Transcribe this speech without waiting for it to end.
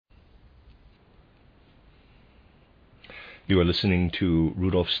You are listening to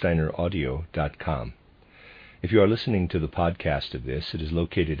RudolfSteinerAudio.com. If you are listening to the podcast of this, it is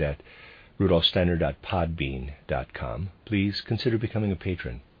located at rudolfsteiner.podbean.com. Please consider becoming a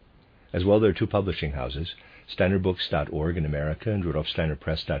patron. As well, there are two publishing houses, steinerbooks.org in America and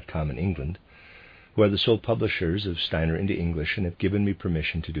rudolfsteinerpress.com in England, who are the sole publishers of Steiner into English and have given me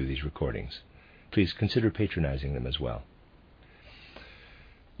permission to do these recordings. Please consider patronizing them as well.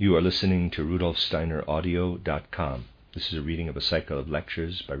 You are listening to RudolfSteinerAudio.com. This is a reading of a cycle of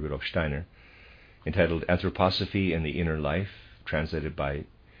lectures by Rudolf Steiner entitled Anthroposophy and the Inner Life, translated by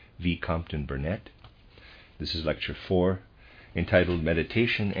V. Compton Burnett. This is lecture 4, entitled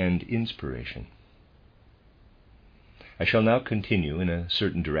Meditation and Inspiration. I shall now continue in a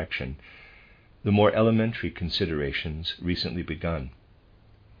certain direction the more elementary considerations recently begun.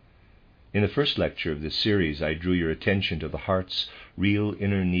 In the first lecture of this series, I drew your attention to the heart's real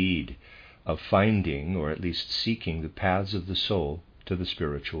inner need of finding, or at least seeking, the paths of the soul to the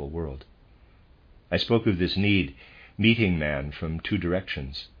spiritual world. I spoke of this need meeting man from two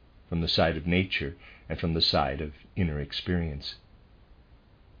directions, from the side of nature and from the side of inner experience.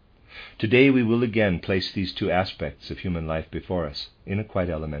 Today we will again place these two aspects of human life before us in a quite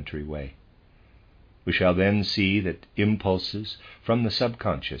elementary way. We shall then see that impulses from the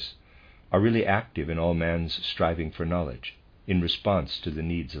subconscious are really active in all man's striving for knowledge, in response to the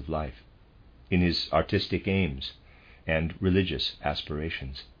needs of life, in his artistic aims and religious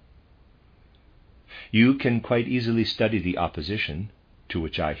aspirations. You can quite easily study the opposition, to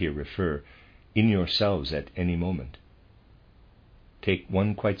which I here refer, in yourselves at any moment. Take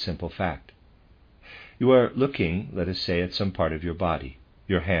one quite simple fact. You are looking, let us say, at some part of your body,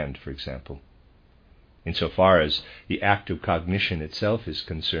 your hand, for example. Insofar as the act of cognition itself is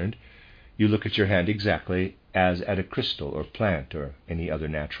concerned, you look at your hand exactly as at a crystal or plant or any other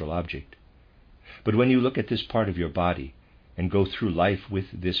natural object. But when you look at this part of your body and go through life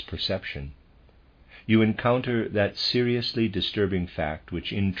with this perception, you encounter that seriously disturbing fact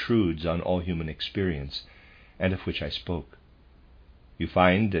which intrudes on all human experience and of which I spoke. You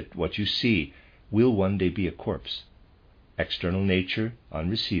find that what you see will one day be a corpse. External nature, on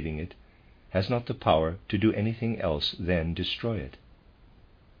receiving it, has not the power to do anything else than destroy it.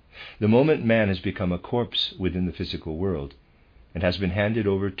 The moment man has become a corpse within the physical world and has been handed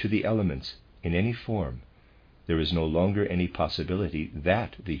over to the elements in any form, there is no longer any possibility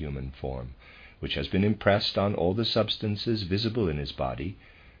that the human form, which has been impressed on all the substances visible in his body,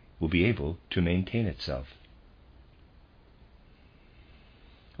 will be able to maintain itself.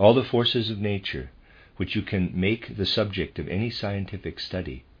 All the forces of nature, which you can make the subject of any scientific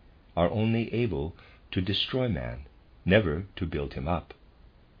study, are only able to destroy man, never to build him up.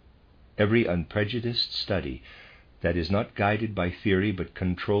 Every unprejudiced study that is not guided by theory but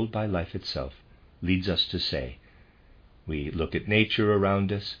controlled by life itself leads us to say, we look at nature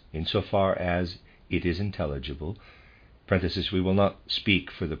around us insofar as it is intelligible, parenthesis, we will not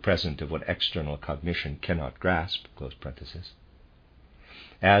speak for the present of what external cognition cannot grasp, close parenthesis.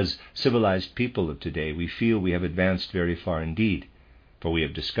 As civilized people of today, we feel we have advanced very far indeed, for we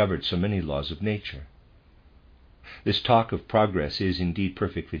have discovered so many laws of nature. This talk of progress is indeed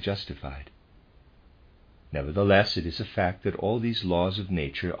perfectly justified. Nevertheless, it is a fact that all these laws of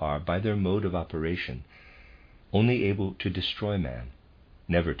nature are, by their mode of operation, only able to destroy man,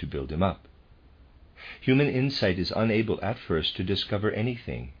 never to build him up. Human insight is unable at first to discover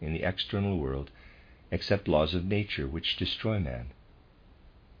anything in the external world except laws of nature which destroy man.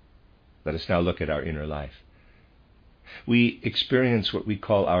 Let us now look at our inner life. We experience what we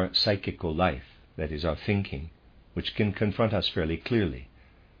call our psychical life, that is, our thinking, which can confront us fairly clearly,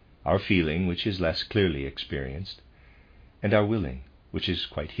 our feeling, which is less clearly experienced, and our willing, which is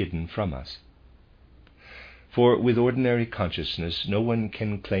quite hidden from us. For with ordinary consciousness no one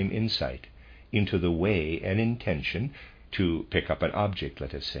can claim insight into the way an intention, to pick up an object,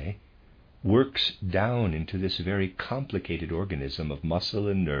 let us say, works down into this very complicated organism of muscle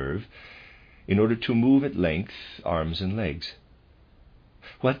and nerve in order to move at length arms and legs.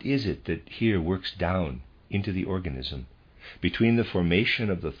 What is it that here works down into the organism between the formation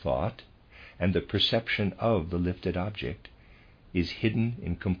of the thought and the perception of the lifted object is hidden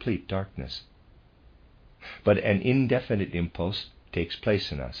in complete darkness. But an indefinite impulse takes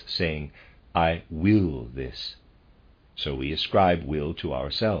place in us, saying, I will this. So we ascribe will to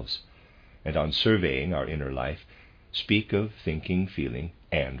ourselves, and on surveying our inner life, speak of thinking, feeling,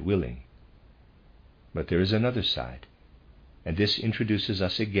 and willing. But there is another side, and this introduces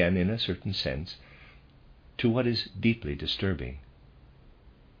us again, in a certain sense, to what is deeply disturbing.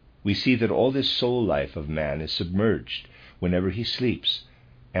 We see that all this soul life of man is submerged whenever he sleeps,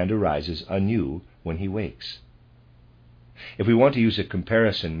 and arises anew when he wakes. If we want to use a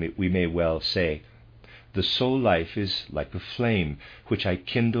comparison, we may well say, the soul life is like a flame which I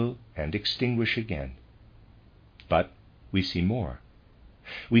kindle and extinguish again. But we see more.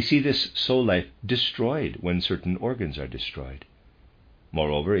 We see this soul life destroyed when certain organs are destroyed.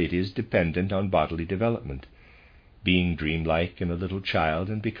 Moreover, it is dependent on bodily development, being dreamlike in a little child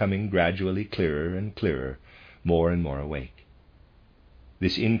and becoming gradually clearer and clearer, more and more awake.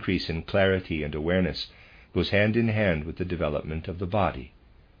 This increase in clarity and awareness goes hand in hand with the development of the body.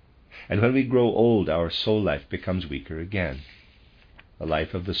 And when we grow old, our soul life becomes weaker again. The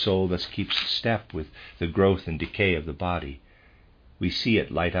life of the soul thus keeps step with the growth and decay of the body. We see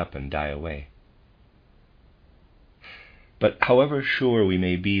it light up and die away. But however sure we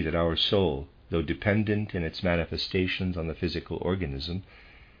may be that our soul, though dependent in its manifestations on the physical organism,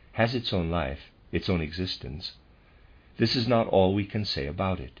 has its own life, its own existence, this is not all we can say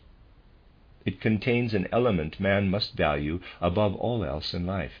about it. It contains an element man must value above all else in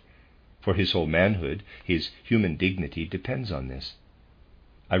life, for his whole manhood, his human dignity, depends on this.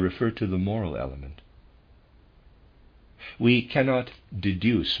 I refer to the moral element. We cannot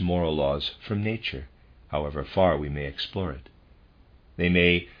deduce moral laws from nature, however far we may explore it.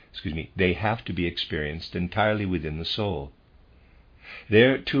 They have to be experienced entirely within the soul.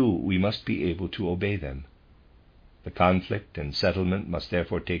 There, too, we must be able to obey them. The conflict and settlement must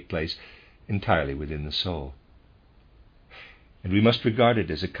therefore take place entirely within the soul. And we must regard it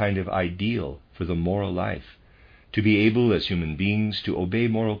as a kind of ideal for the moral life, to be able as human beings to obey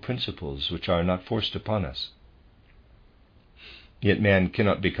moral principles which are not forced upon us. Yet man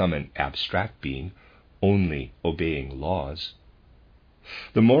cannot become an abstract being, only obeying laws.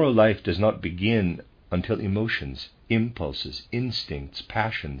 The moral life does not begin until emotions, impulses, instincts,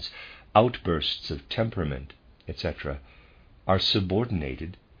 passions, outbursts of temperament, etc., are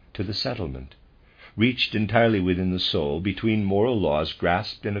subordinated to the settlement, reached entirely within the soul between moral laws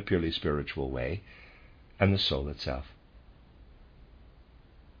grasped in a purely spiritual way and the soul itself.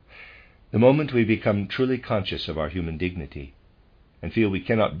 The moment we become truly conscious of our human dignity and feel we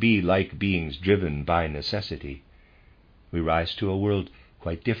cannot be like beings driven by necessity, we rise to a world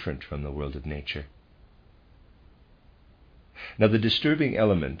quite different from the world of nature. Now, the disturbing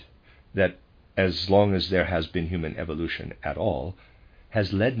element that, as long as there has been human evolution at all,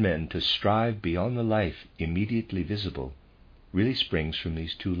 has led men to strive beyond the life immediately visible, really springs from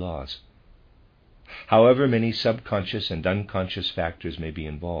these two laws. However many subconscious and unconscious factors may be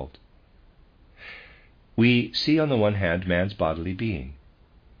involved. We see on the one hand man's bodily being,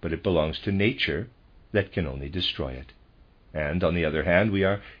 but it belongs to nature that can only destroy it. And on the other hand, we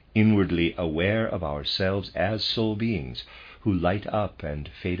are inwardly aware of ourselves as soul beings who light up and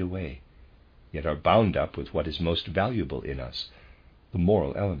fade away, yet are bound up with what is most valuable in us, the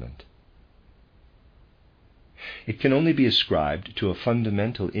moral element. It can only be ascribed to a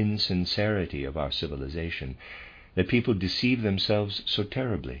fundamental insincerity of our civilization that people deceive themselves so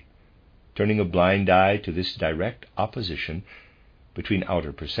terribly, turning a blind eye to this direct opposition between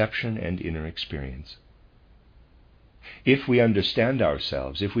outer perception and inner experience. If we understand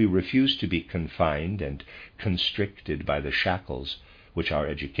ourselves, if we refuse to be confined and constricted by the shackles which our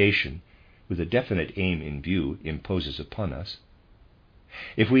education, with a definite aim in view, imposes upon us,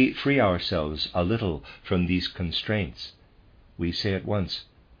 if we free ourselves a little from these constraints, we say at once,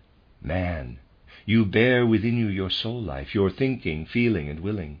 "Man, you bear within you your soul life, your thinking, feeling, and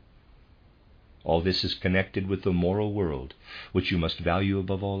willing. All this is connected with the moral world, which you must value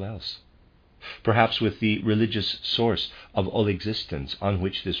above all else. Perhaps with the religious source of all existence on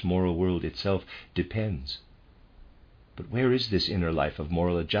which this moral world itself depends. But where is this inner life of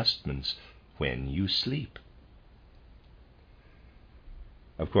moral adjustments when you sleep?"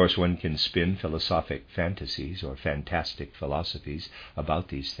 Of course, one can spin philosophic fantasies or fantastic philosophies about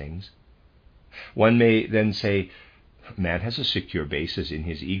these things. One may then say, man has a secure basis in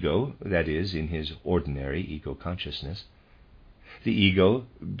his ego, that is, in his ordinary ego consciousness. The ego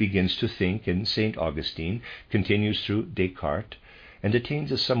begins to think in St. Augustine, continues through Descartes, and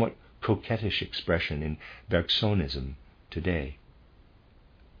attains a somewhat coquettish expression in Bergsonism today.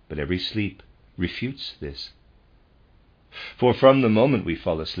 But every sleep refutes this. For from the moment we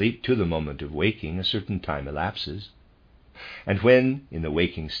fall asleep to the moment of waking, a certain time elapses. And when, in the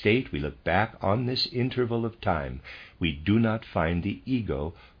waking state, we look back on this interval of time, we do not find the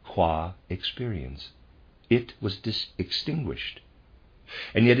ego qua experience. It was extinguished.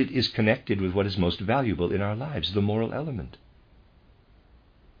 And yet it is connected with what is most valuable in our lives, the moral element.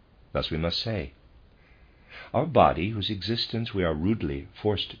 Thus we must say, our body, whose existence we are rudely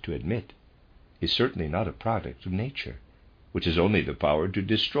forced to admit, is certainly not a product of nature, which has only the power to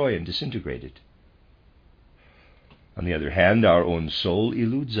destroy and disintegrate it. On the other hand, our own soul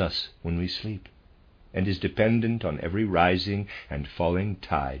eludes us when we sleep, and is dependent on every rising and falling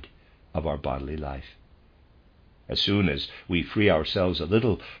tide of our bodily life. As soon as we free ourselves a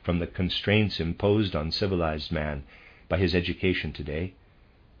little from the constraints imposed on civilized man by his education today,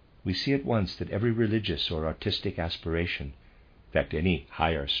 we see at once that every religious or artistic aspiration, in fact any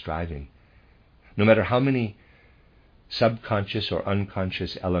higher striving, no matter how many subconscious or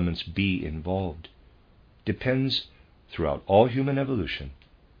unconscious elements be involved, depends throughout all human evolution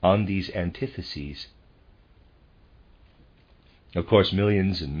on these antitheses. Of course,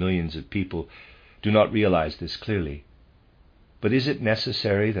 millions and millions of people do not realize this clearly, but is it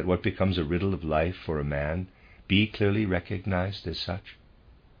necessary that what becomes a riddle of life for a man be clearly recognized as such?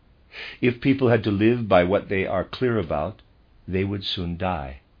 If people had to live by what they are clear about, they would soon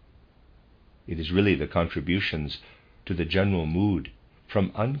die. It is really the contributions to the general mood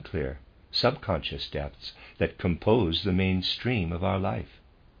from unclear, subconscious depths that compose the main stream of our life.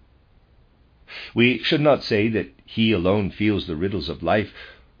 We should not say that he alone feels the riddles of life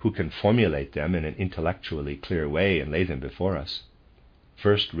who can formulate them in an intellectually clear way and lay them before us.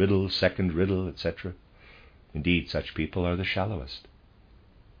 First riddle, second riddle, etc. Indeed, such people are the shallowest.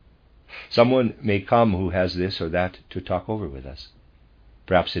 Someone may come who has this or that to talk over with us.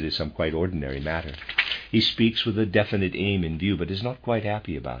 Perhaps it is some quite ordinary matter. He speaks with a definite aim in view, but is not quite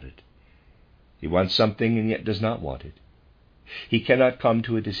happy about it. He wants something and yet does not want it. He cannot come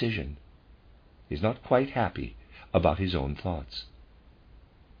to a decision. He is not quite happy about his own thoughts.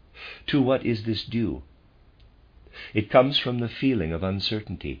 To what is this due? It comes from the feeling of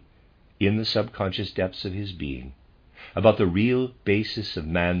uncertainty in the subconscious depths of his being about the real basis of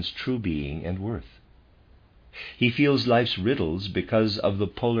man's true being and worth. He feels life's riddles because of the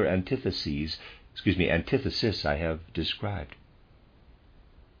polar antithesis I have described.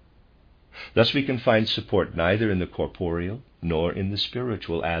 Thus we can find support neither in the corporeal nor in the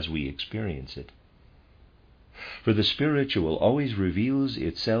spiritual as we experience it. For the spiritual always reveals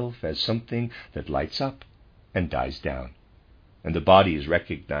itself as something that lights up and dies down, and the body is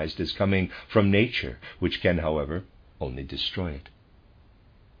recognized as coming from nature, which can, however, only destroy it.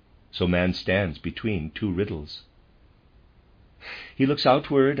 So man stands between two riddles. He looks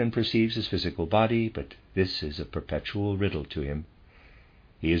outward and perceives his physical body, but this is a perpetual riddle to him.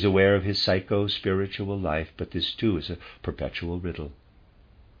 He is aware of his psycho-spiritual life, but this too is a perpetual riddle.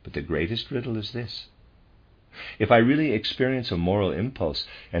 But the greatest riddle is this. If I really experience a moral impulse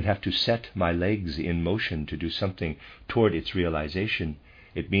and have to set my legs in motion to do something toward its realization,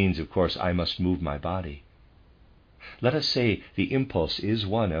 it means, of course, I must move my body. Let us say the impulse is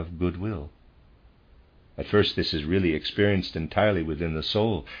one of goodwill. At first this is really experienced entirely within the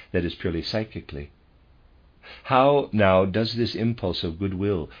soul, that is purely psychically. How now does this impulse of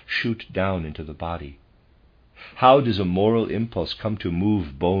goodwill shoot down into the body? How does a moral impulse come to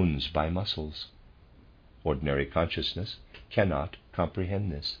move bones by muscles? Ordinary consciousness cannot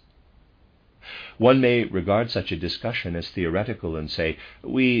comprehend this. One may regard such a discussion as theoretical and say,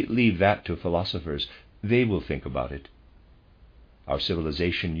 we leave that to philosophers. They will think about it. Our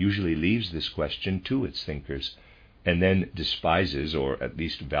civilization usually leaves this question to its thinkers, and then despises, or at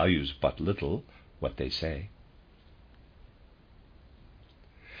least values but little, what they say.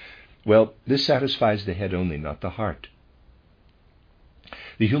 Well, this satisfies the head only, not the heart.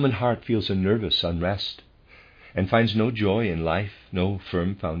 The human heart feels a nervous unrest, and finds no joy in life, no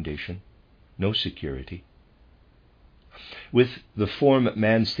firm foundation, no security. With the form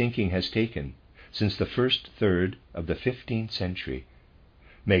man's thinking has taken, since the first third of the 15th century,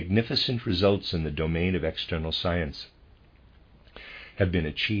 magnificent results in the domain of external science have been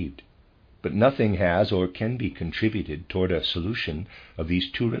achieved, but nothing has or can be contributed toward a solution of these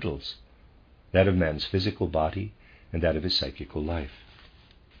two riddles, that of man's physical body and that of his psychical life.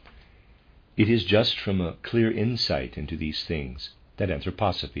 It is just from a clear insight into these things that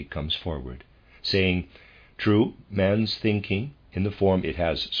anthroposophy comes forward, saying, true, man's thinking, in the form it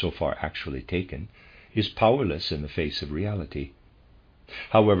has so far actually taken, is powerless in the face of reality.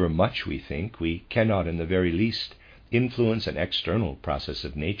 However much we think, we cannot in the very least influence an external process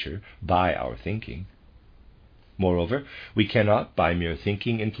of nature by our thinking. Moreover, we cannot, by mere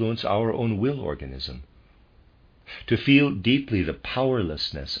thinking, influence our own will organism. To feel deeply the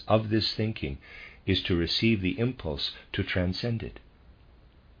powerlessness of this thinking is to receive the impulse to transcend it.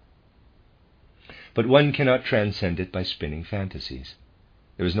 But one cannot transcend it by spinning fantasies.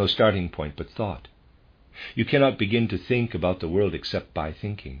 There is no starting point but thought. You cannot begin to think about the world except by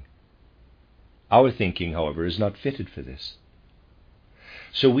thinking. Our thinking, however, is not fitted for this.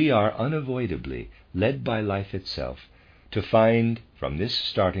 So we are unavoidably led by life itself to find, from this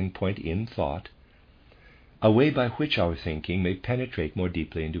starting point in thought, a way by which our thinking may penetrate more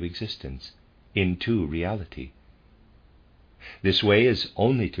deeply into existence, into reality. This way is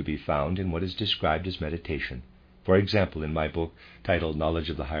only to be found in what is described as meditation, for example, in my book titled Knowledge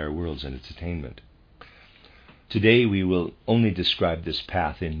of the Higher Worlds and Its Attainment. Today we will only describe this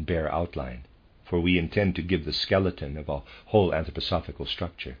path in bare outline, for we intend to give the skeleton of a whole anthroposophical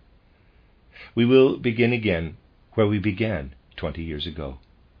structure. We will begin again where we began 20 years ago.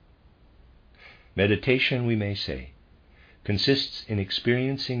 Meditation, we may say, consists in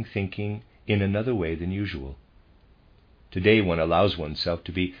experiencing thinking in another way than usual. Today one allows oneself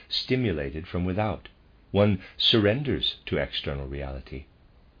to be stimulated from without. One surrenders to external reality.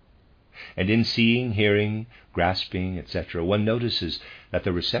 And in seeing, hearing, grasping, etc., one notices that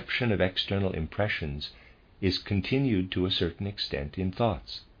the reception of external impressions is continued to a certain extent in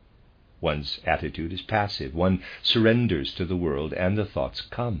thoughts. One's attitude is passive. One surrenders to the world, and the thoughts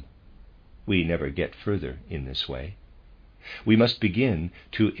come. We never get further in this way. We must begin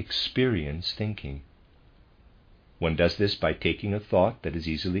to experience thinking. One does this by taking a thought that is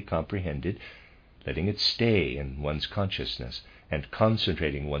easily comprehended, letting it stay in one's consciousness, and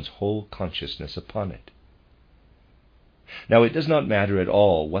concentrating one's whole consciousness upon it. Now, it does not matter at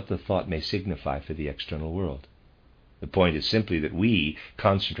all what the thought may signify for the external world. The point is simply that we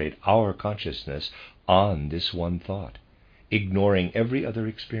concentrate our consciousness on this one thought, ignoring every other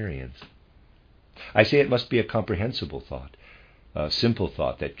experience. I say it must be a comprehensible thought, a simple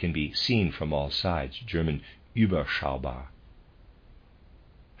thought that can be seen from all sides, German überschaubar.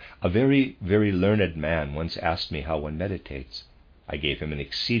 A very, very learned man once asked me how one meditates. I gave him an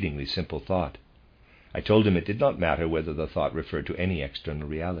exceedingly simple thought. I told him it did not matter whether the thought referred to any external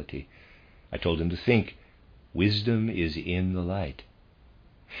reality. I told him to think, wisdom is in the light.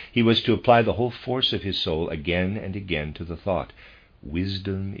 He was to apply the whole force of his soul again and again to the thought,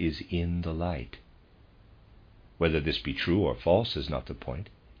 wisdom is in the light. Whether this be true or false is not the point.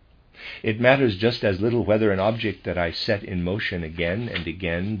 It matters just as little whether an object that I set in motion again and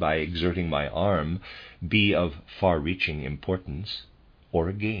again by exerting my arm be of far-reaching importance or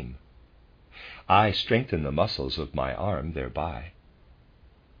a game. I strengthen the muscles of my arm thereby.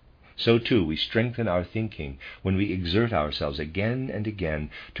 So too we strengthen our thinking when we exert ourselves again and again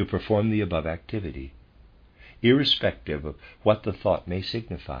to perform the above activity, irrespective of what the thought may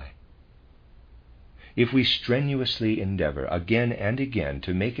signify. If we strenuously endeavor again and again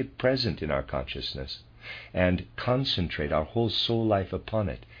to make it present in our consciousness and concentrate our whole soul life upon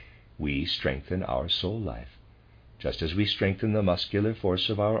it, we strengthen our soul life, just as we strengthen the muscular force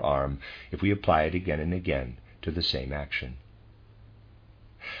of our arm if we apply it again and again to the same action.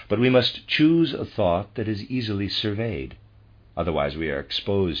 But we must choose a thought that is easily surveyed, otherwise we are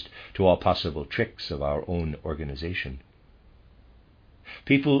exposed to all possible tricks of our own organization.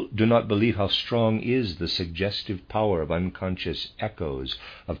 People do not believe how strong is the suggestive power of unconscious echoes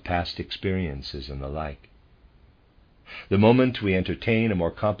of past experiences and the like. The moment we entertain a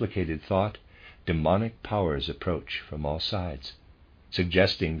more complicated thought, demonic powers approach from all sides,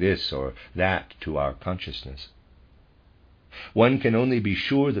 suggesting this or that to our consciousness. One can only be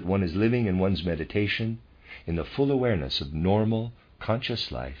sure that one is living in one's meditation in the full awareness of normal,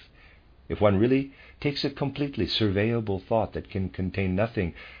 conscious life if one really takes a completely surveyable thought that can contain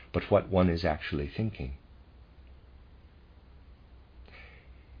nothing but what one is actually thinking.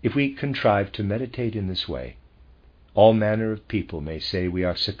 If we contrive to meditate in this way, all manner of people may say we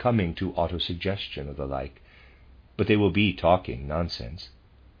are succumbing to autosuggestion or the like, but they will be talking nonsense.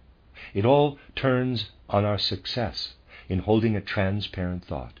 It all turns on our success in holding a transparent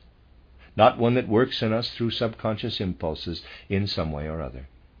thought, not one that works in us through subconscious impulses in some way or other.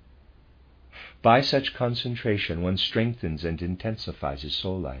 By such concentration, one strengthens and intensifies his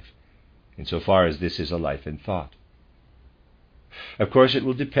soul life, insofar as this is a life in thought. Of course, it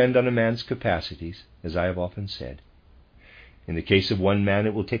will depend on a man's capacities, as I have often said. In the case of one man,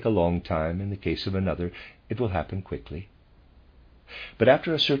 it will take a long time. In the case of another, it will happen quickly. But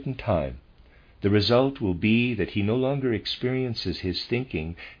after a certain time, the result will be that he no longer experiences his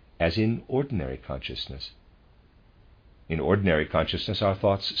thinking as in ordinary consciousness. In ordinary consciousness, our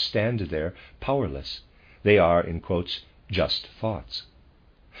thoughts stand there powerless. They are, in quotes, just thoughts.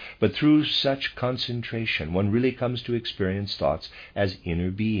 But through such concentration, one really comes to experience thoughts as inner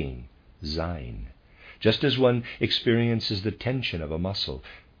being, Sein, just as one experiences the tension of a muscle,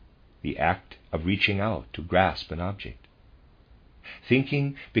 the act of reaching out to grasp an object.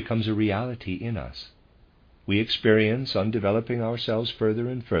 Thinking becomes a reality in us. We experience, on developing ourselves further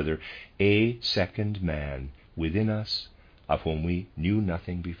and further, a second man within us of whom we knew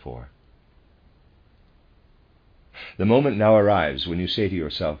nothing before. The moment now arrives when you say to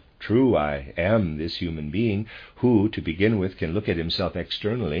yourself, "True, I am this human being who, to begin with, can look at himself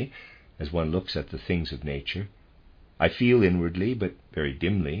externally, as one looks at the things of nature. I feel inwardly, but very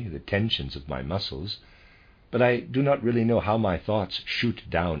dimly, the tensions of my muscles, but I do not really know how my thoughts shoot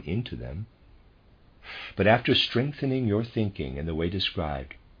down into them." But after strengthening your thinking in the way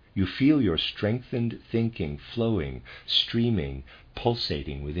described, you feel your strengthened thinking flowing, streaming,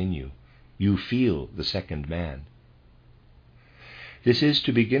 pulsating within you. You feel the second man. This is,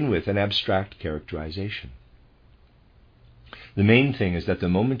 to begin with, an abstract characterization. The main thing is that the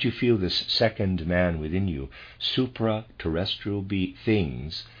moment you feel this second man within you, supra-terrestrial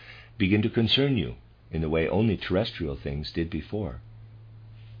things begin to concern you in the way only terrestrial things did before.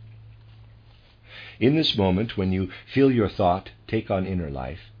 In this moment, when you feel your thought take on inner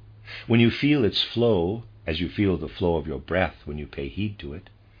life, when you feel its flow as you feel the flow of your breath when you pay heed to it,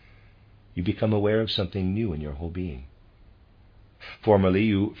 you become aware of something new in your whole being. Formerly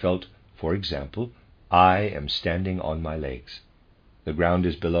you felt, for example, "I am standing on my legs. The ground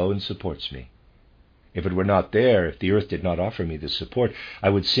is below and supports me. If it were not there, if the earth did not offer me this support, I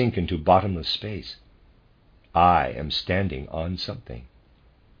would sink into bottomless space. I am standing on something."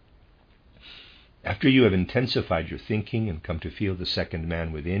 After you have intensified your thinking and come to feel the second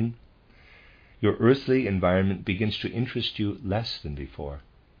man within, your earthly environment begins to interest you less than before.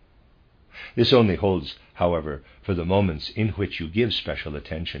 This only holds, however, for the moments in which you give special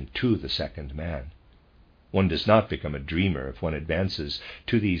attention to the second man. One does not become a dreamer if one advances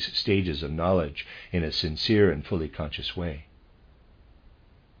to these stages of knowledge in a sincere and fully conscious way.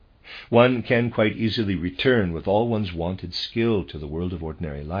 One can quite easily return with all one's wonted skill to the world of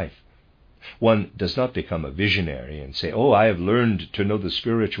ordinary life. One does not become a visionary and say, "Oh, I have learned to know the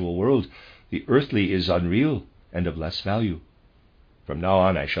spiritual world. The earthly is unreal and of less value. From now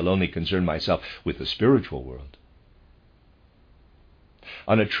on I shall only concern myself with the spiritual world."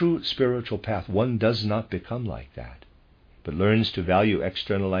 On a true spiritual path, one does not become like that, but learns to value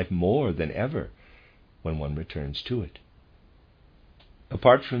external life more than ever when one returns to it.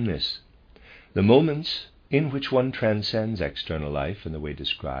 Apart from this, the moments in which one transcends external life in the way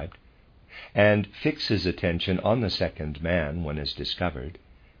described and fixes attention on the second man one has discovered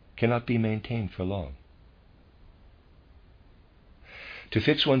cannot be maintained for long. To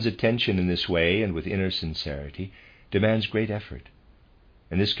fix one's attention in this way and with inner sincerity demands great effort,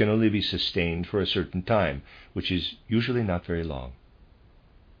 and this can only be sustained for a certain time, which is usually not very long.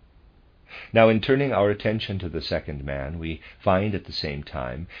 Now, in turning our attention to the second man, we find at the same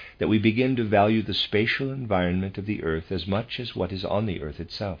time that we begin to value the spatial environment of the earth as much as what is on the earth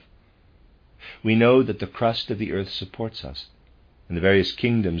itself. We know that the crust of the earth supports us, and the various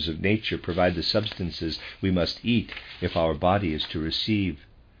kingdoms of nature provide the substances we must eat if our body is to receive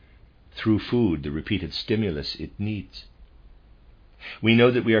through food the repeated stimulus it needs. We know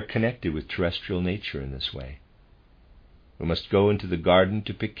that we are connected with terrestrial nature in this way. We must go into the garden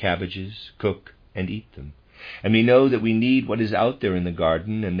to pick cabbages, cook, and eat them. And we know that we need what is out there in the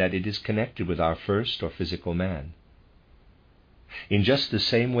garden and that it is connected with our first or physical man. In just the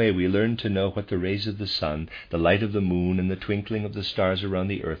same way, we learn to know what the rays of the sun, the light of the moon, and the twinkling of the stars around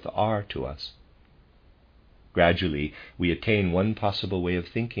the earth are to us. Gradually, we attain one possible way of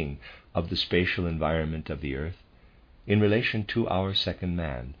thinking of the spatial environment of the earth in relation to our second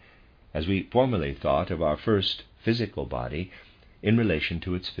man, as we formerly thought of our first physical body in relation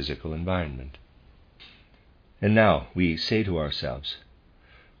to its physical environment. And now we say to ourselves,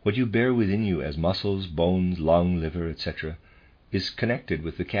 what you bear within you as muscles, bones, lung, liver, etc., is connected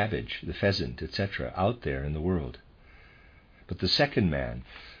with the cabbage, the pheasant, etc., out there in the world. But the second man,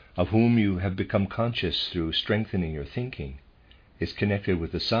 of whom you have become conscious through strengthening your thinking, is connected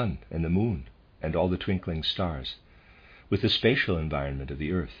with the sun and the moon and all the twinkling stars, with the spatial environment of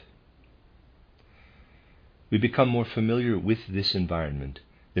the earth. We become more familiar with this environment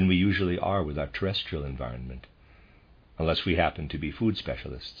than we usually are with our terrestrial environment, unless we happen to be food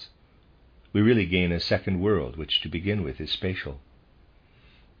specialists. We really gain a second world, which to begin with is spatial.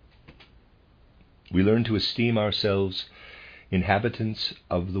 We learn to esteem ourselves inhabitants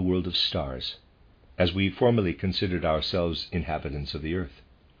of the world of stars, as we formerly considered ourselves inhabitants of the earth.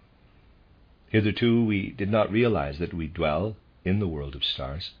 Hitherto we did not realize that we dwell in the world of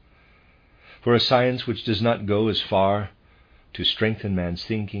stars. For a science which does not go as far to strengthen man's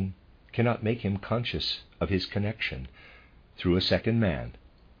thinking cannot make him conscious of his connection through a second man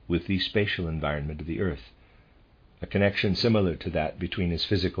with the spatial environment of the earth, a connection similar to that between his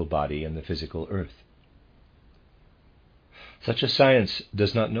physical body and the physical earth. Such a science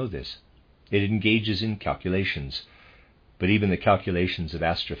does not know this. It engages in calculations, but even the calculations of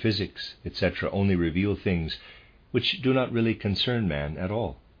astrophysics, etc., only reveal things which do not really concern man at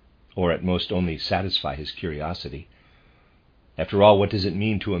all, or at most only satisfy his curiosity. After all, what does it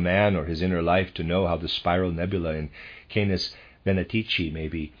mean to a man or his inner life to know how the spiral nebula in Canes Venatici may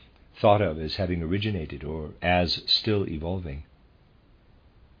be thought of as having originated or as still evolving?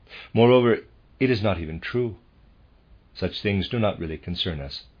 Moreover, it is not even true. Such things do not really concern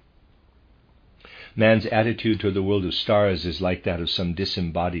us. Man's attitude toward the world of stars is like that of some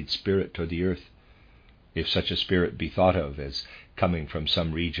disembodied spirit toward the earth, if such a spirit be thought of as coming from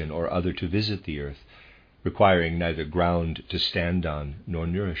some region or other to visit the earth, requiring neither ground to stand on nor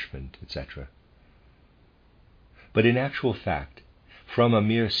nourishment, etc. But in actual fact, from a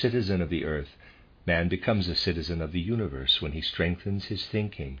mere citizen of the earth, man becomes a citizen of the universe when he strengthens his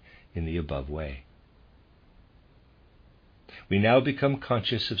thinking in the above way. We now become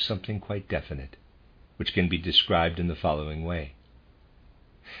conscious of something quite definite, which can be described in the following way.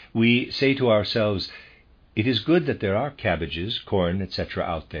 We say to ourselves, it is good that there are cabbages, corn, etc.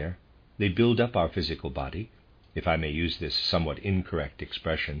 out there. They build up our physical body, if I may use this somewhat incorrect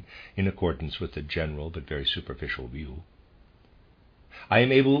expression in accordance with the general but very superficial view. I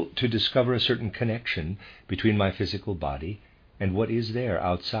am able to discover a certain connection between my physical body and what is there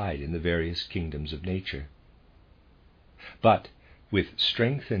outside in the various kingdoms of nature. But with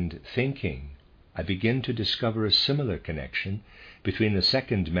strengthened thinking, I begin to discover a similar connection between the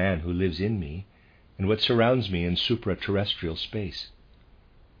second man who lives in me and what surrounds me in supra-terrestrial space.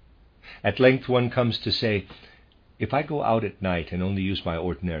 At length one comes to say, if I go out at night and only use my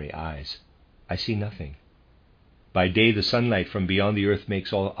ordinary eyes, I see nothing. By day the sunlight from beyond the earth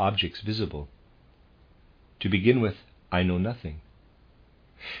makes all objects visible. To begin with, I know nothing.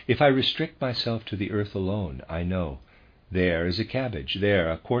 If I restrict myself to the earth alone, I know there is a cabbage,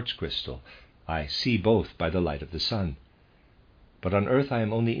 there a quartz crystal. I see both by the light of the sun. But on earth I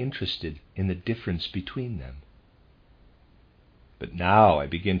am only interested in the difference between them. But now I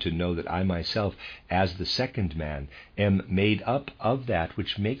begin to know that I myself, as the second man, am made up of that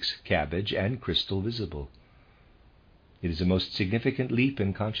which makes cabbage and crystal visible. It is a most significant leap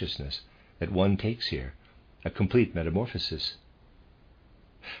in consciousness that one takes here, a complete metamorphosis.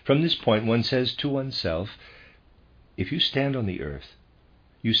 From this point one says to oneself, if you stand on the earth,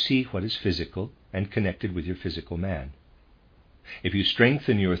 you see what is physical and connected with your physical man. If you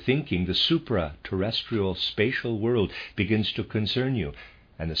strengthen your thinking, the supra-terrestrial spatial world begins to concern you,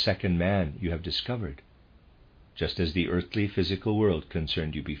 and the second man you have discovered, just as the earthly physical world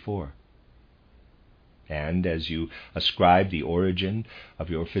concerned you before. And as you ascribe the origin of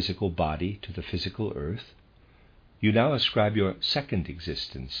your physical body to the physical earth, you now ascribe your second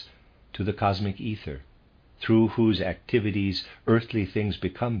existence to the cosmic ether, through whose activities earthly things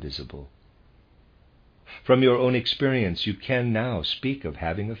become visible. From your own experience, you can now speak of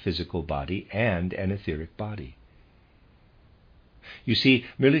having a physical body and an etheric body. You see,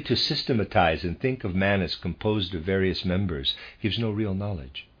 merely to systematize and think of man as composed of various members gives no real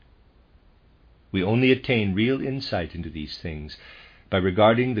knowledge. We only attain real insight into these things by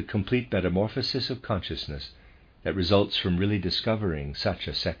regarding the complete metamorphosis of consciousness that results from really discovering such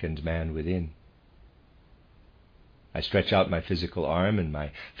a second man within. I stretch out my physical arm, and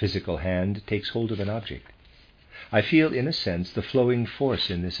my physical hand takes hold of an object. I feel, in a sense, the flowing force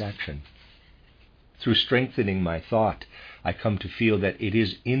in this action. Through strengthening my thought, I come to feel that it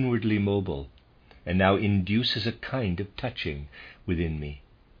is inwardly mobile, and now induces a kind of touching within me,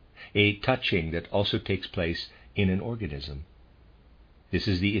 a touching that also takes place in an organism. This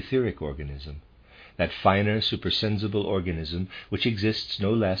is the etheric organism, that finer supersensible organism which exists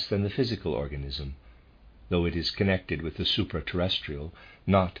no less than the physical organism, though it is connected with the supra-terrestrial,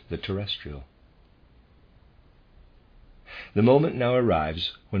 not the terrestrial. The moment now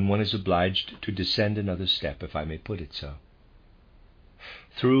arrives when one is obliged to descend another step, if I may put it so.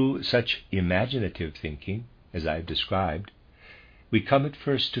 Through such imaginative thinking, as I have described, we come at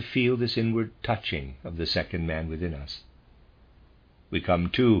first to feel this inward touching of the second man within us. We come,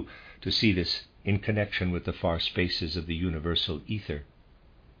 too, to see this in connection with the far spaces of the universal ether.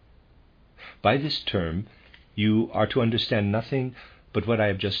 By this term, you are to understand nothing but what I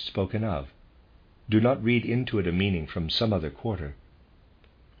have just spoken of. Do not read into it a meaning from some other quarter.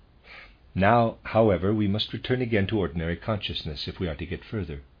 Now, however, we must return again to ordinary consciousness if we are to get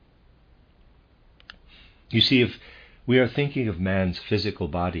further. You see, if we are thinking of man's physical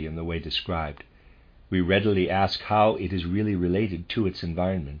body in the way described, we readily ask how it is really related to its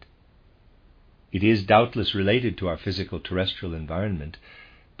environment. It is doubtless related to our physical terrestrial environment,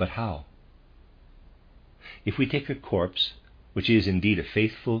 but how? If we take a corpse, which is indeed a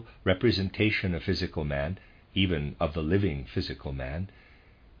faithful representation of physical man, even of the living physical man,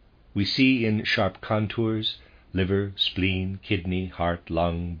 we see in sharp contours, liver, spleen, kidney, heart,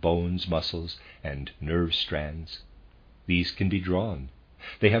 lung, bones, muscles, and nerve strands. These can be drawn.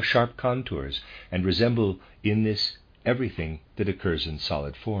 They have sharp contours and resemble in this everything that occurs in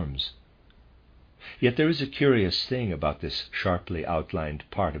solid forms. Yet there is a curious thing about this sharply outlined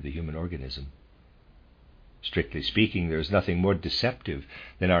part of the human organism. Strictly speaking, there is nothing more deceptive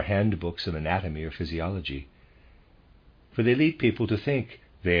than our handbooks of anatomy or physiology. For they lead people to think,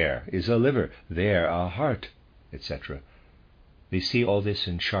 there is a liver, there a heart, etc. They see all this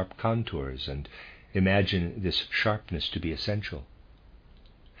in sharp contours and imagine this sharpness to be essential.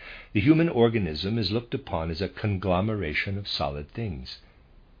 The human organism is looked upon as a conglomeration of solid things,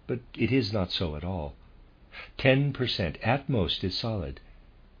 but it is not so at all. 10% at most is solid.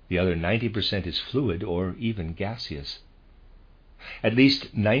 The other 90% is fluid or even gaseous. At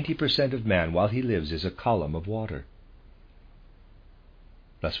least 90% of man, while he lives, is a column of water.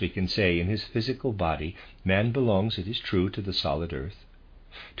 Thus we can say, in his physical body, man belongs, it is true, to the solid earth,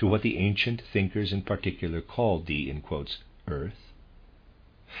 to what the ancient thinkers in particular called the, in quotes, earth.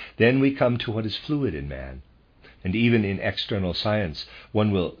 Then we come to what is fluid in man, and even in external science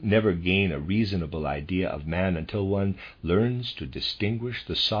one will never gain a reasonable idea of man until one learns to distinguish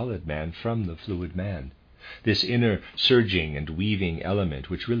the solid man from the fluid man, this inner surging and weaving element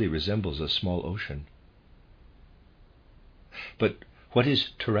which really resembles a small ocean. But what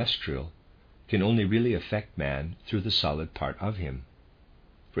is terrestrial can only really affect man through the solid part of him.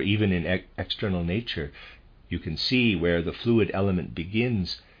 For even in external nature, you can see where the fluid element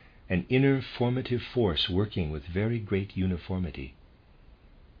begins, an inner formative force working with very great uniformity.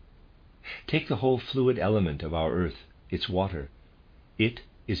 Take the whole fluid element of our earth, its water. It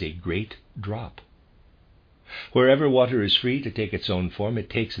is a great drop. Wherever water is free to take its own form, it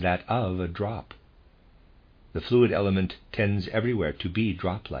takes that of a drop. The fluid element tends everywhere to be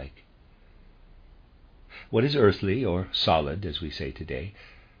drop-like. What is earthly, or solid, as we say today,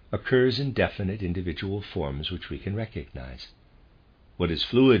 occurs in definite individual forms which we can recognize. What is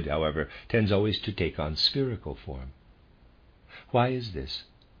fluid, however, tends always to take on spherical form. Why is this?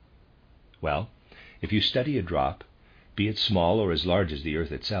 Well, if you study a drop, be it small or as large as the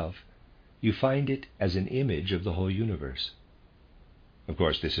earth itself, you find it as an image of the whole universe. Of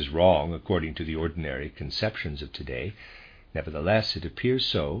course, this is wrong according to the ordinary conceptions of today. Nevertheless, it appears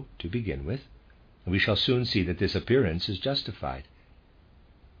so to begin with, and we shall soon see that this appearance is justified.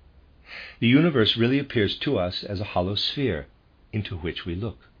 The universe really appears to us as a hollow sphere into which we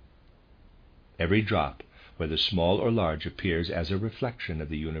look. Every drop, whether small or large, appears as a reflection of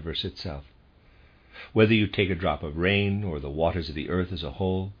the universe itself. Whether you take a drop of rain or the waters of the earth as a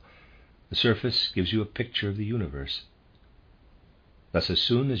whole, the surface gives you a picture of the universe. Thus, as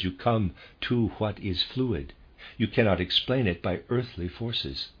soon as you come to what is fluid, you cannot explain it by earthly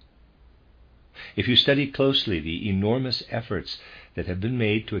forces. If you study closely the enormous efforts that have been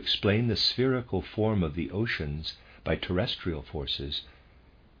made to explain the spherical form of the oceans by terrestrial forces,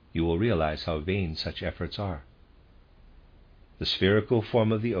 you will realize how vain such efforts are. The spherical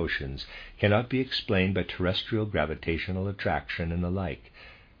form of the oceans cannot be explained by terrestrial gravitational attraction and the like,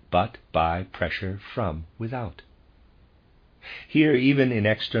 but by pressure from without. Here, even in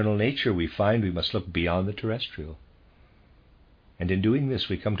external nature, we find we must look beyond the terrestrial. And in doing this,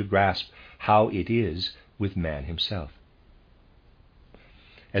 we come to grasp how it is with man himself.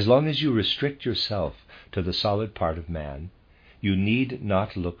 As long as you restrict yourself to the solid part of man, you need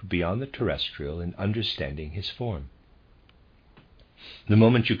not look beyond the terrestrial in understanding his form. The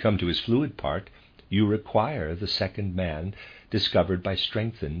moment you come to his fluid part, you require the second man discovered by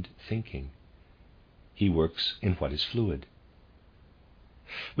strengthened thinking. He works in what is fluid.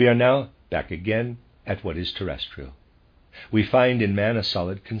 We are now back again at what is terrestrial. We find in man a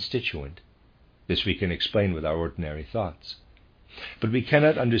solid constituent. This we can explain with our ordinary thoughts. But we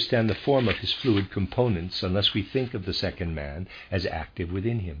cannot understand the form of his fluid components unless we think of the second man as active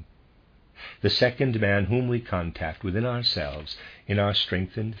within him. The second man whom we contact within ourselves in our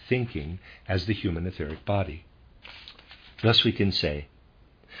strengthened thinking as the human etheric body. Thus we can say,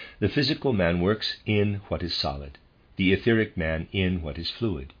 the physical man works in what is solid, the etheric man in what is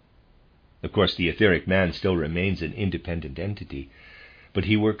fluid. Of course, the etheric man still remains an independent entity, but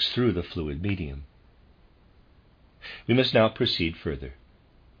he works through the fluid medium. We must now proceed further.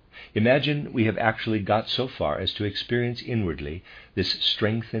 Imagine we have actually got so far as to experience inwardly this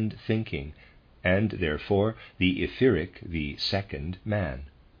strengthened thinking, and therefore the etheric, the second man.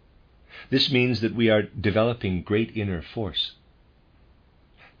 This means that we are developing great inner force.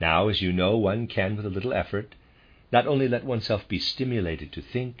 Now, as you know, one can, with a little effort, not only let oneself be stimulated to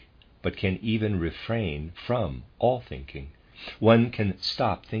think, but can even refrain from all thinking. One can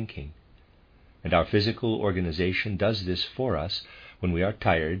stop thinking. and our physical organization does this for us when we are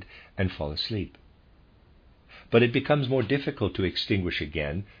tired and fall asleep. But it becomes more difficult to extinguish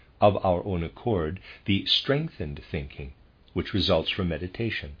again, of our own accord, the strengthened thinking which results from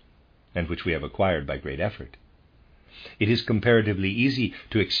meditation, and which we have acquired by great effort. It is comparatively easy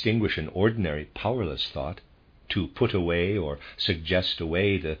to extinguish an ordinary powerless thought. To put away or suggest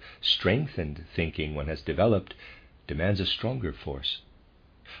away the strengthened thinking one has developed demands a stronger force,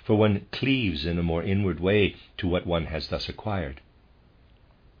 for one cleaves in a more inward way to what one has thus acquired.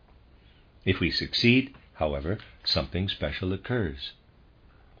 If we succeed, however, something special occurs.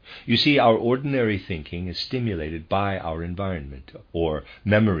 You see, our ordinary thinking is stimulated by our environment, or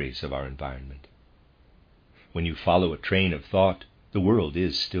memories of our environment. When you follow a train of thought, the world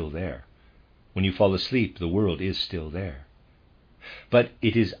is still there. When you fall asleep, the world is still there. But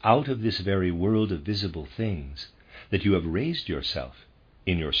it is out of this very world of visible things that you have raised yourself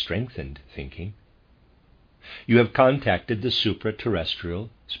in your strengthened thinking. You have contacted the supra-terrestrial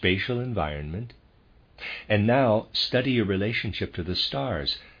spatial environment, and now study your relationship to the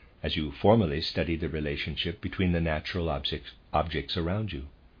stars as you formerly studied the relationship between the natural objects around you.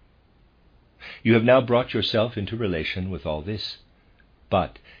 You have now brought yourself into relation with all this,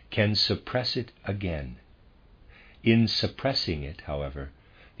 but can suppress it again. In suppressing it, however,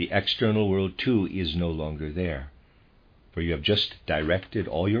 the external world too is no longer there, for you have just directed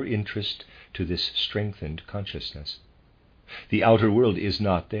all your interest to this strengthened consciousness. The outer world is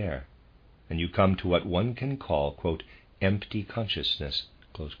not there, and you come to what one can call, quote, empty consciousness,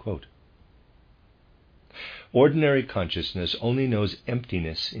 close quote. Ordinary consciousness only knows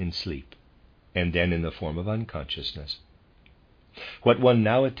emptiness in sleep, and then in the form of unconsciousness. What one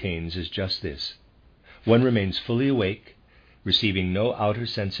now attains is just this. One remains fully awake, receiving no outer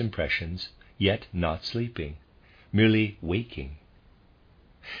sense impressions, yet not sleeping, merely waking.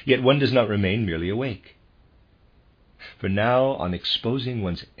 Yet one does not remain merely awake. For now, on exposing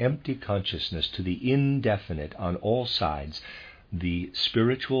one's empty consciousness to the indefinite on all sides, the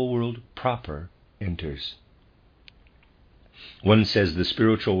spiritual world proper enters. One says the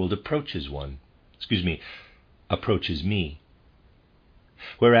spiritual world approaches me.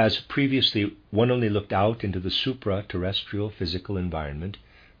 Whereas previously one only looked out into the supra-terrestrial physical environment,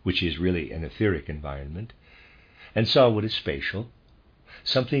 which is really an etheric environment, and saw what is spatial,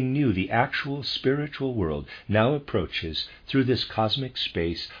 something new, the actual spiritual world, now approaches through this cosmic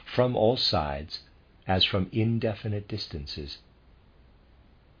space from all sides as from indefinite distances.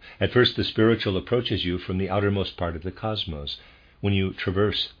 At first the spiritual approaches you from the outermost part of the cosmos, when you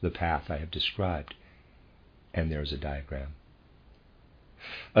traverse the path I have described. And there is a diagram.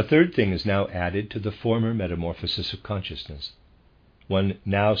 A third thing is now added to the former metamorphosis of consciousness. One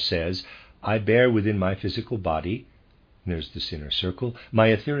now says, I bear within my physical body, there's this inner circle, my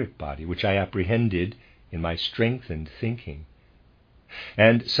etheric body, which I apprehended in my strengthened thinking,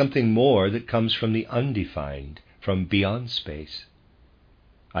 and something more that comes from the undefined, from beyond space.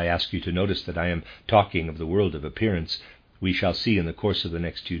 I ask you to notice that I am talking of the world of appearance. We shall see in the course of the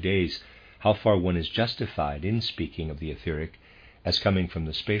next 2 days how far one is justified in speaking of the etheric as coming from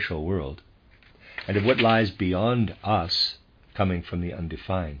the spatial world, and of what lies beyond us coming from the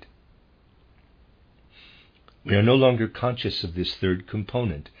undefined. We are no longer conscious of this third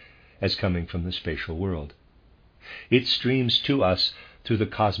component as coming from the spatial world. It streams to us through the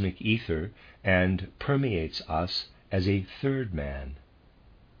cosmic ether and permeates us as a third man.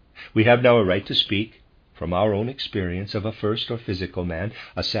 We have now a right to speak from our own experience of a first or physical man,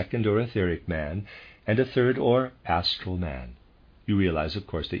 a second or etheric man, and a third or astral man. You realize, of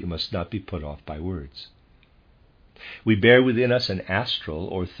course, that you must not be put off by words. We bear within us an astral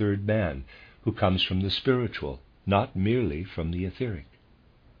or third man who comes from the spiritual, not merely from the etheric.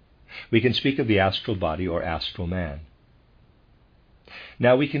 We can speak of the astral body or astral man.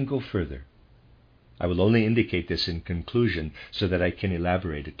 Now we can go further. I will only indicate this in conclusion so that I can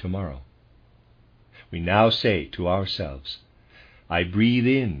elaborate it tomorrow. We now say to ourselves, I breathe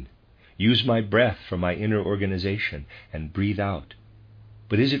in, use my breath for my inner organization, and breathe out.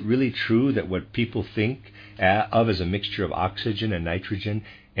 But is it really true that what people think of as a mixture of oxygen and nitrogen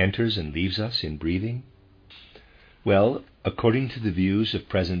enters and leaves us in breathing? Well, according to the views of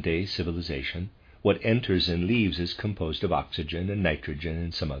present-day civilization, what enters and leaves is composed of oxygen and nitrogen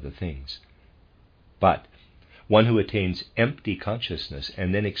and some other things. But one who attains empty consciousness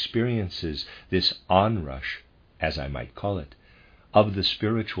and then experiences this onrush, as I might call it, of the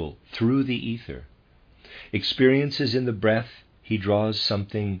spiritual through the ether, experiences in the breath he draws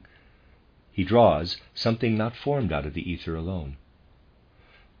something not formed out of the ether alone,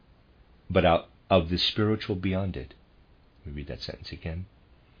 but out of the spiritual beyond it. We read that sentence again.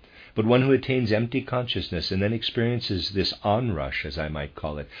 But one who attains empty consciousness and then experiences this onrush, as I might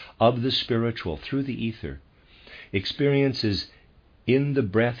call it, of the spiritual through the ether, experiences in the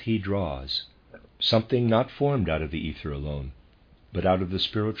breath he draws something not formed out of the ether alone, but out of the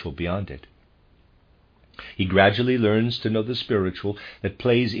spiritual beyond it. He gradually learns to know the spiritual that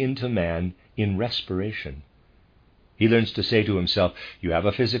plays into man in respiration. He learns to say to himself, you have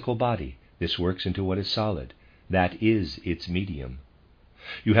a physical body. This works into what is solid. That is its medium.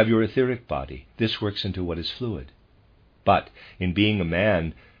 You have your etheric body. This works into what is fluid. But in being a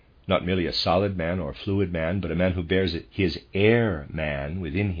man, not merely a solid man or fluid man, but a man who bears his air man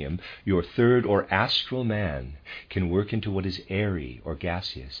within him, your third or astral man can work into what is airy or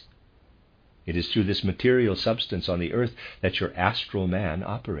gaseous. It is through this material substance on the earth that your astral man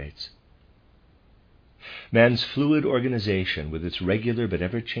operates. Man's fluid organization, with its regular but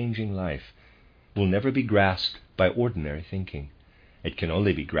ever-changing life, will never be grasped by ordinary thinking. It can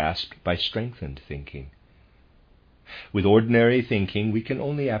only be grasped by strengthened thinking. With ordinary thinking, we can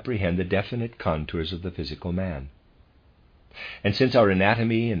only apprehend the definite contours of the physical man. And since our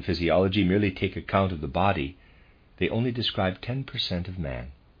anatomy and physiology merely take account of the body, they only describe 10% of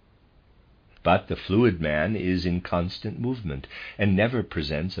man. But the fluid man is in constant movement and never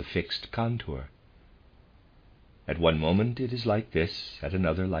presents a fixed contour. At one moment it is like this, at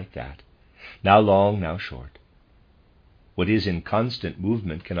another like that, now long, now short. What is in constant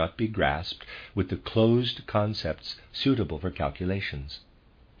movement cannot be grasped with the closed concepts suitable for calculations.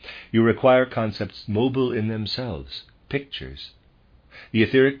 You require concepts mobile in themselves, pictures. The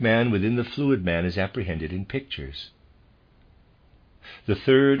etheric man within the fluid man is apprehended in pictures. The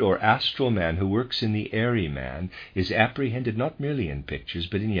third or astral man who works in the airy man is apprehended not merely in pictures,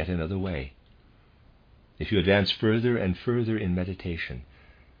 but in yet another way. If you advance further and further in meditation,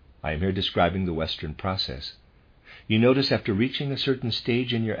 I am here describing the Western process, you notice after reaching a certain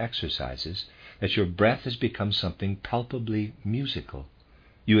stage in your exercises that your breath has become something palpably musical.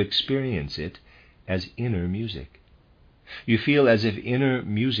 You experience it as inner music. You feel as if inner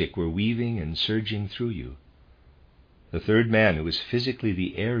music were weaving and surging through you. The third man, who is physically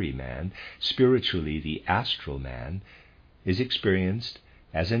the airy man, spiritually the astral man, is experienced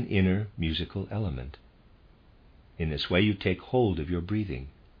as an inner musical element. In this way you take hold of your breathing.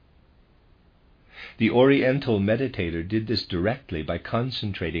 The Oriental meditator did this directly by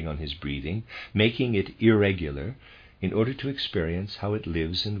concentrating on his breathing, making it irregular, in order to experience how it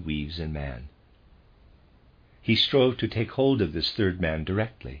lives and weaves in man. He strove to take hold of this third man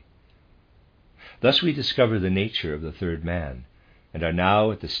directly. Thus we discover the nature of the third man, and are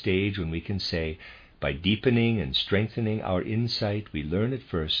now at the stage when we can say, by deepening and strengthening our insight, we learn at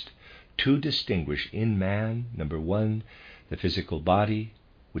first to distinguish in man, number one, the physical body,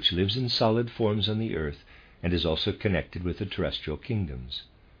 which lives in solid forms on the earth and is also connected with the terrestrial kingdoms.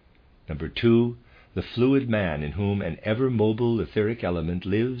 Number two, the fluid man in whom an ever-mobile etheric element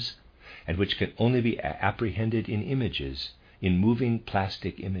lives and which can only be apprehended in images, in moving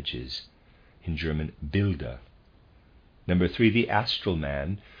plastic images, in German Bilder. Number three, the astral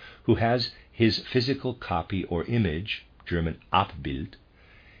man who has his physical copy or image, German Abbild,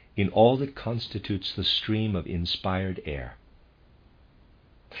 in all that constitutes the stream of inspired air.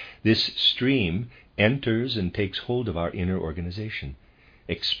 This stream enters and takes hold of our inner organization,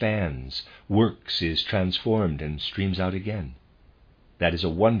 expands, works, is transformed, and streams out again. That is a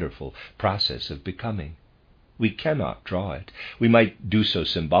wonderful process of becoming. We cannot draw it. We might do so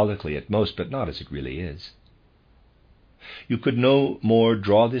symbolically at most, but not as it really is. You could no more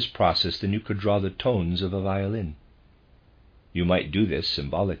draw this process than you could draw the tones of a violin. You might do this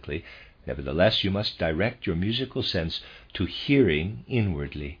symbolically. Nevertheless, you must direct your musical sense to hearing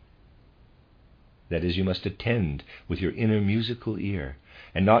inwardly. That is, you must attend with your inner musical ear,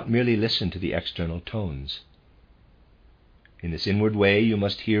 and not merely listen to the external tones. In this inward way, you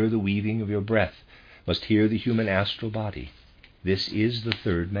must hear the weaving of your breath, must hear the human astral body. This is the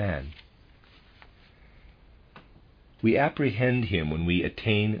third man. We apprehend him when we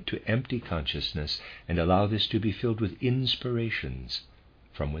attain to empty consciousness and allow this to be filled with inspirations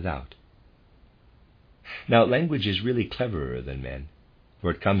from without. Now, language is really cleverer than men,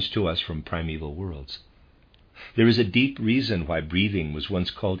 for it comes to us from primeval worlds. There is a deep reason why breathing was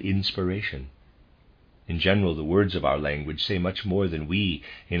once called inspiration. In general, the words of our language say much more than we,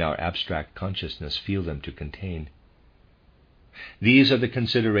 in our abstract consciousness, feel them to contain. These are the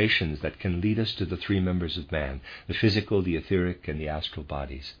considerations that can lead us to the three members of man, the physical, the etheric, and the astral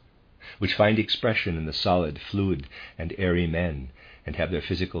bodies, which find expression in the solid, fluid, and airy men, and have their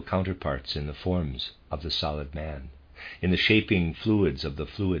physical counterparts in the forms of the solid man, in the shaping fluids of the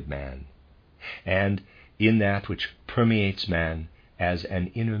fluid man, and in that which permeates man as an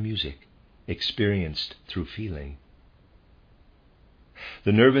inner music, experienced through feeling.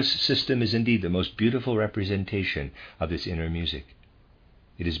 The nervous system is indeed the most beautiful representation of this inner music.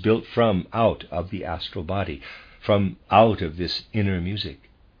 It is built from out of the astral body, from out of this inner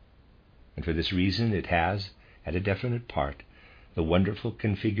music. And for this reason it has, at a definite part, the wonderful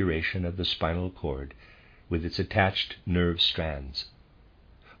configuration of the spinal cord with its attached nerve strands.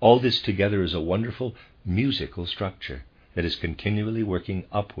 All this together is a wonderful musical structure that is continually working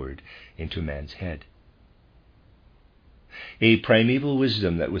upward into man's head. A primeval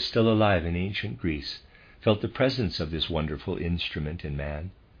wisdom that was still alive in ancient Greece felt the presence of this wonderful instrument in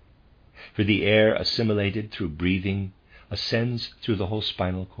man. For the air assimilated through breathing ascends through the whole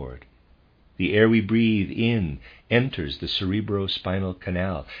spinal cord. The air we breathe in enters the cerebrospinal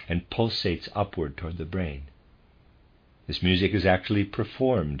canal and pulsates upward toward the brain. This music is actually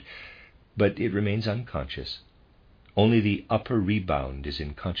performed, but it remains unconscious. Only the upper rebound is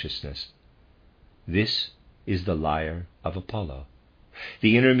in consciousness. This is the lyre of Apollo,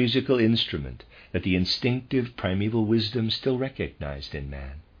 the inner musical instrument that the instinctive primeval wisdom still recognized in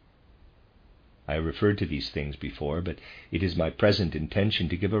man. I have referred to these things before, but it is my present intention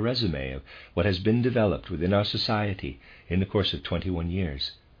to give a resume of what has been developed within our society in the course of 21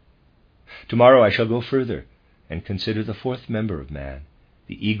 years. Tomorrow I shall go further and consider the fourth member of man,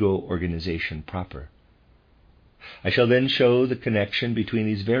 the ego organization proper. I shall then show the connection between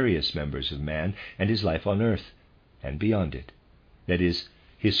these various members of man and his life on earth, and beyond it, that is,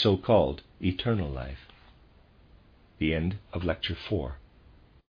 his so-called eternal life. The end of Lecture 4.